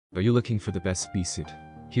Are you looking for the best bee suit?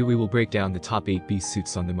 Here we will break down the top 8 bee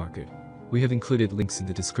suits on the market. We have included links in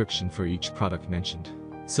the description for each product mentioned,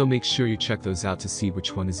 so make sure you check those out to see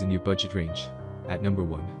which one is in your budget range. At number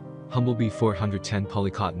 1. Humblebee 410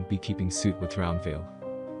 Polycotton Beekeeping Suit with Round Veil.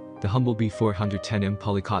 The Humblebee 410M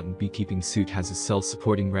Polycotton Beekeeping Suit has a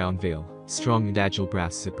cell-supporting round veil, strong and agile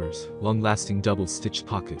brass zippers, long-lasting double-stitched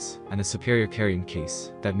pockets, and a superior carrying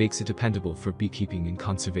case that makes it dependable for beekeeping and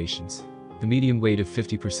conservations. The medium weight of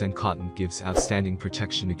 50% cotton gives outstanding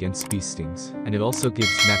protection against bee stings, and it also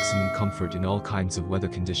gives maximum comfort in all kinds of weather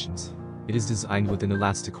conditions. It is designed with an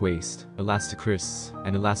elastic waist, elastic wrists,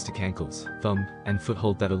 and elastic ankles, thumb, and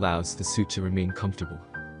foothold that allows the suit to remain comfortable.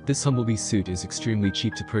 This Humblebee suit is extremely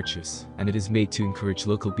cheap to purchase, and it is made to encourage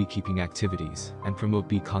local beekeeping activities and promote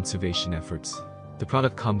bee conservation efforts. The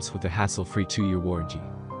product comes with a hassle-free 2-year warranty.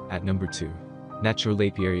 At number 2. Natural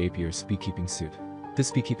Apiary Apiarist Beekeeping Suit. This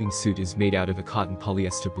beekeeping suit is made out of a cotton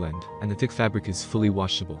polyester blend, and the thick fabric is fully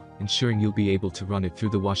washable, ensuring you'll be able to run it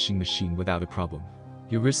through the washing machine without a problem.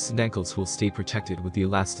 Your wrists and ankles will stay protected with the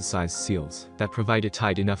elasticized seals that provide a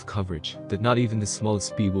tight enough coverage that not even the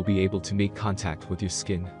smallest bee will be able to make contact with your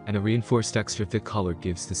skin, and a reinforced extra thick collar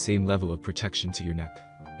gives the same level of protection to your neck.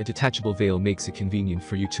 A detachable veil makes it convenient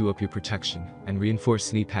for you to up your protection, and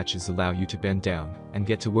reinforced knee patches allow you to bend down and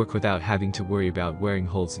get to work without having to worry about wearing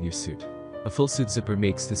holes in your suit. A full suit zipper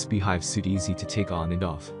makes this beehive suit easy to take on and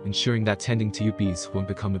off, ensuring that tending to your bees won't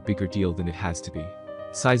become a bigger deal than it has to be.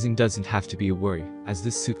 Sizing doesn't have to be a worry, as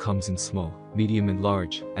this suit comes in small, medium and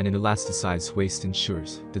large, and an elasticized waist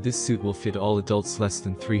ensures that this suit will fit all adults less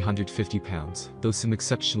than 350 pounds, though some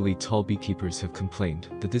exceptionally tall beekeepers have complained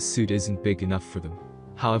that this suit isn't big enough for them.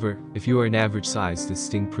 However, if you are an average size, this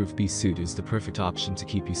sting-proof bee suit is the perfect option to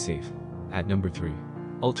keep you safe. At number 3.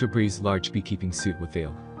 Ultra Breeze Large Beekeeping Suit with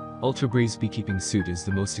Veil. Ultra Breeze Beekeeping Suit is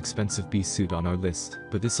the most expensive bee suit on our list,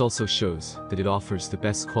 but this also shows that it offers the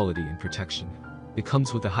best quality and protection. It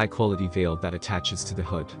comes with a high-quality veil that attaches to the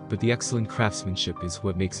hood, but the excellent craftsmanship is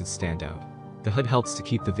what makes it stand out. The hood helps to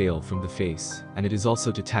keep the veil from the face, and it is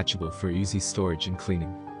also detachable for easy storage and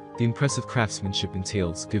cleaning. The impressive craftsmanship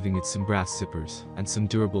entails giving it some brass zippers and some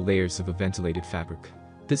durable layers of a ventilated fabric.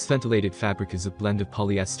 This ventilated fabric is a blend of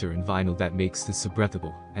polyester and vinyl that makes this a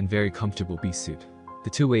breathable and very comfortable bee suit. The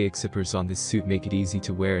two-way zippers on this suit make it easy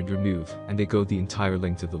to wear and remove, and they go the entire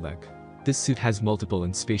length of the leg. This suit has multiple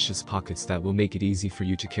and spacious pockets that will make it easy for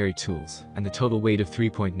you to carry tools, and the total weight of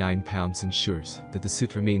 3.9 pounds ensures that the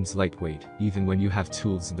suit remains lightweight, even when you have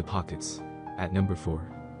tools in the pockets. At number 4.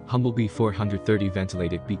 Humblebee 430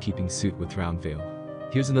 Ventilated Beekeeping Suit with Round Veil.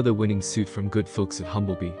 Here's another winning suit from good folks at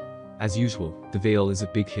Humblebee. As usual, the veil is a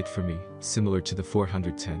big hit for me, similar to the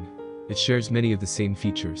 410. It shares many of the same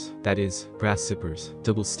features, that is, brass zippers,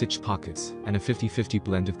 double-stitched pockets, and a 50-50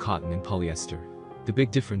 blend of cotton and polyester. The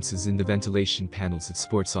big difference is in the ventilation panels it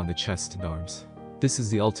sports on the chest and arms. This is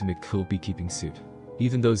the ultimate cool beekeeping suit.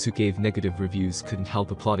 Even those who gave negative reviews couldn't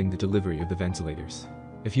help applauding the delivery of the ventilators.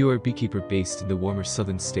 If you are a beekeeper based in the warmer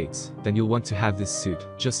southern states, then you'll want to have this suit,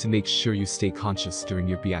 just to make sure you stay conscious during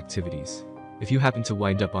your bee activities. If you happen to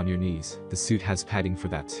wind up on your knees, the suit has padding for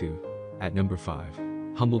that too. At number 5.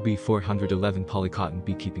 Humblebee 411 Polycotton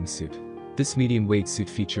Beekeeping Suit. This medium-weight suit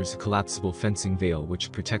features a collapsible fencing veil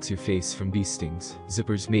which protects your face from bee stings,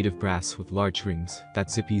 zippers made of brass with large rings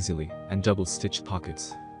that zip easily, and double-stitched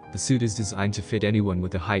pockets. The suit is designed to fit anyone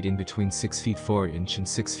with a height in between 6 feet 4 inch and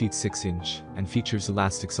 6 feet 6 inch, and features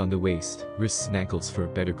elastics on the waist, wrists and ankles for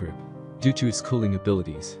a better grip. Due to its cooling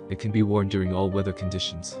abilities, it can be worn during all weather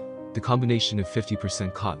conditions. The combination of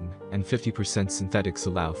 50% cotton and 50% synthetics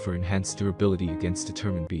allow for enhanced durability against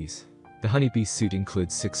determined bees. The honeybee suit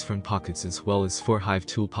includes 6 front pockets as well as 4 hive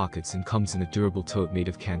tool pockets and comes in a durable tote made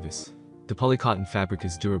of canvas. The polycotton fabric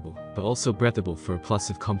is durable, but also breathable for a plus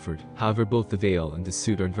of comfort. However, both the veil and the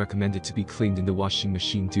suit aren't recommended to be cleaned in the washing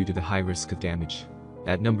machine due to the high risk of damage.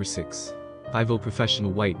 At number 6. 5-0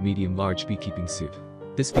 Professional White Medium Large Beekeeping Suit.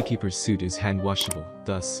 This beekeeper's suit is hand washable,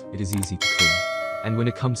 thus, it is easy to clean. And when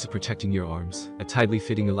it comes to protecting your arms, a tightly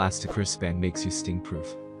fitting elastic wristband makes you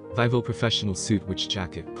sting-proof. 5-0 Professional Suit which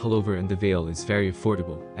jacket, pullover and the veil is very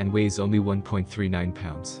affordable, and weighs only 1.39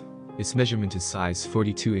 pounds. Its measurement is size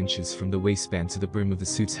 42 inches from the waistband to the brim of the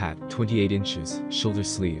suit's hat, 28 inches, shoulder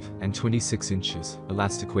sleeve, and 26 inches,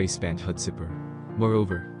 elastic waistband hood zipper.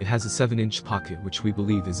 Moreover, it has a 7-inch pocket which we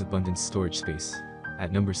believe is abundant storage space.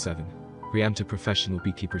 At number 7. Riamta Professional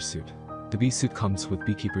Beekeeper Suit. The bee suit comes with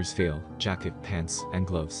beekeeper's veil, jacket, pants, and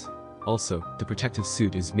gloves. Also, the protective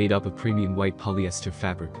suit is made up of premium white polyester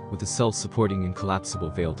fabric with a self-supporting and collapsible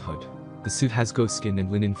veiled hood. The suit has goat skin and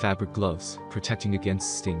linen fabric gloves, protecting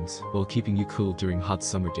against stings while keeping you cool during hot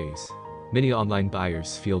summer days. Many online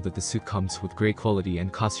buyers feel that the suit comes with great quality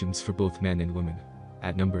and costumes for both men and women.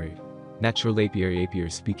 At number 8. Natural Apiary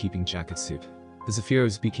Apiarist Beekeeping Jacket Suit. The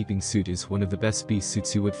Zephyros beekeeping suit is one of the best bee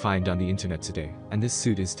suits you would find on the internet today, and this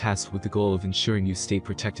suit is tasked with the goal of ensuring you stay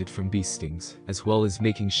protected from bee stings, as well as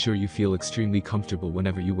making sure you feel extremely comfortable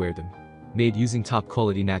whenever you wear them. Made using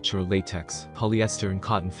top-quality natural latex, polyester and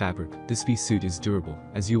cotton fabric, this bee suit is durable,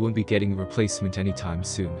 as you won't be getting a replacement anytime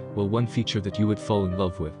soon. Well, one feature that you would fall in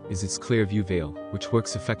love with is its clear view veil, which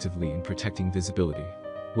works effectively in protecting visibility.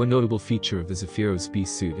 One notable feature of the Zephyros bee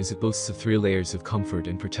suit is it boasts of 3 layers of comfort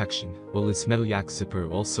and protection, while its metal yak zipper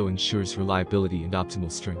also ensures reliability and optimal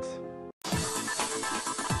strength.